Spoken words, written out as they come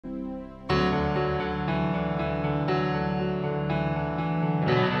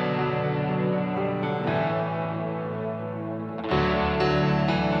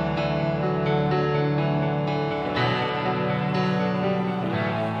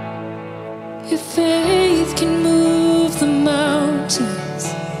Your faith can move the mountains.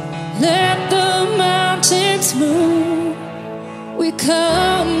 Let the mountains move. We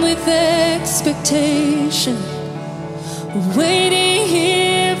come with expectation, waiting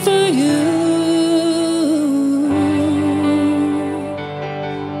here for you.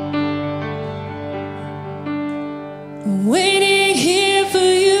 Waiting here for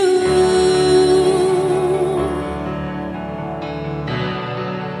you.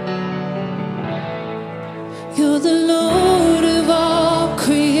 You're the Lord of all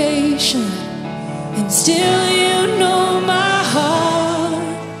creation, and still you know my heart,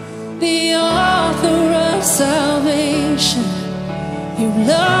 the author of salvation. You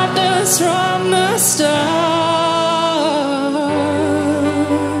loved us from the start.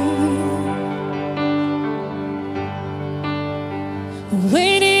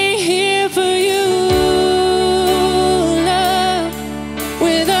 Waiting here for you, love,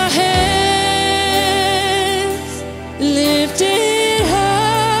 with our hands lifted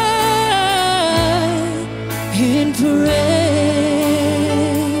high in praise.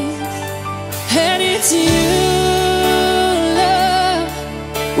 And it's you, love,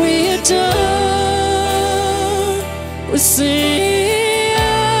 we adore. We sing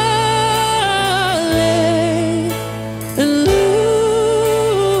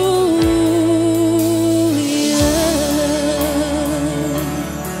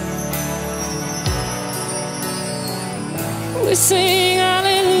we sing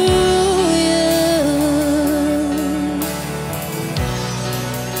hallelujah.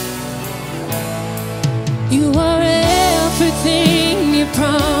 You are everything you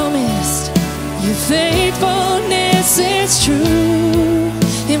promised. Your faithfulness is true,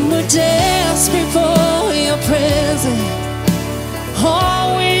 and we're desperate for your presence.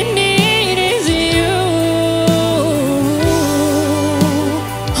 All we need is you.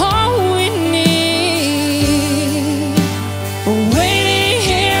 All we need. Waiting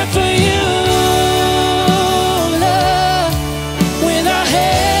here for you, love, with our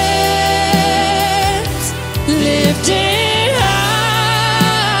hands lifted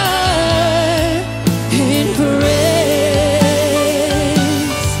high in praise.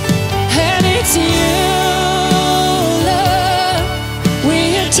 And it's you, love, we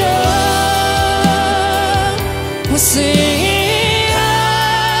adore. We'll sing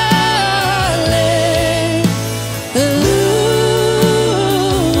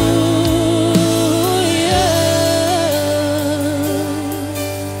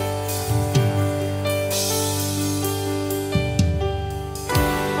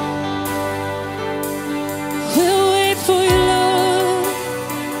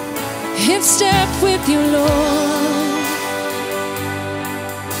hip step with you, Lord.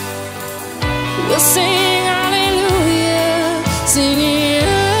 We'll sing hallelujah, singing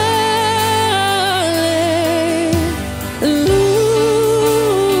hallelujah,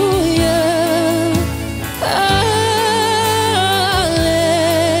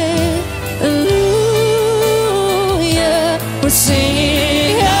 hallelujah. We're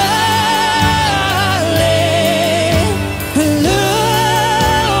singing hallelujah.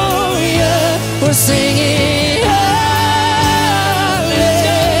 We're singing hallelujah.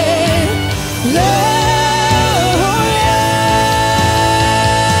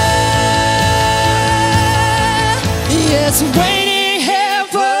 Yes, waiting here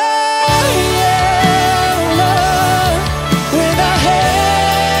for you, Lord, with our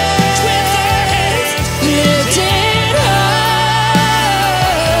hands lifted high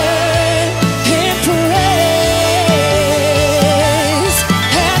in praise.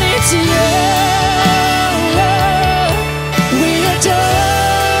 And it's you, Lord, we adore.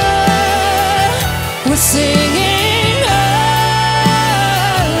 We're singing hallelujah.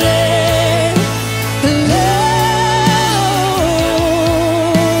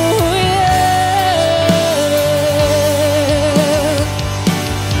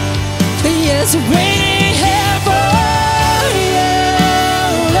 Yes, waiting here for you,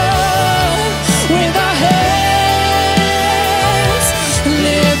 Lord, with our hands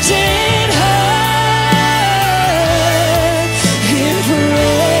lifted high in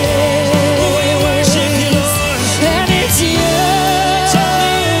praise. We worship you, Lord. And it's you,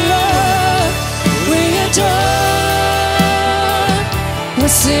 Lord, we adore. We're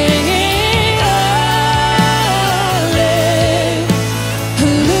singing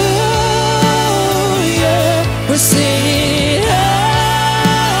we're singing hallelujah.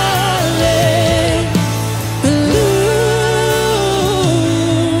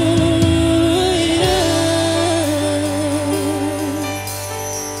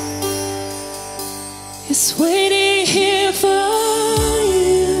 It's waiting here for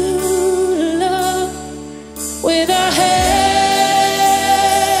you, Lord.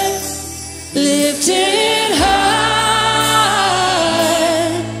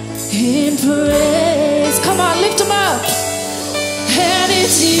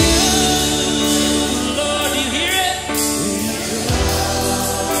 it's you. Lord, you hear it?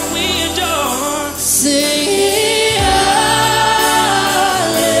 We adore. Sing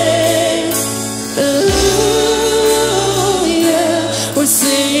hallelujah. We're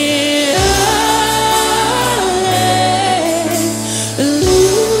singing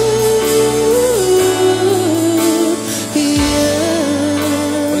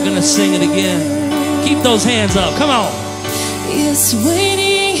hallelujah. We're gonna sing it again. Keep those hands up. Come on. It's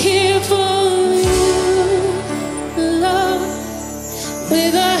waiting here for you, Lord,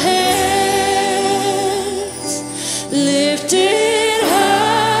 with our hands lifted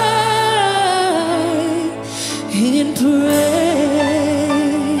high in praise.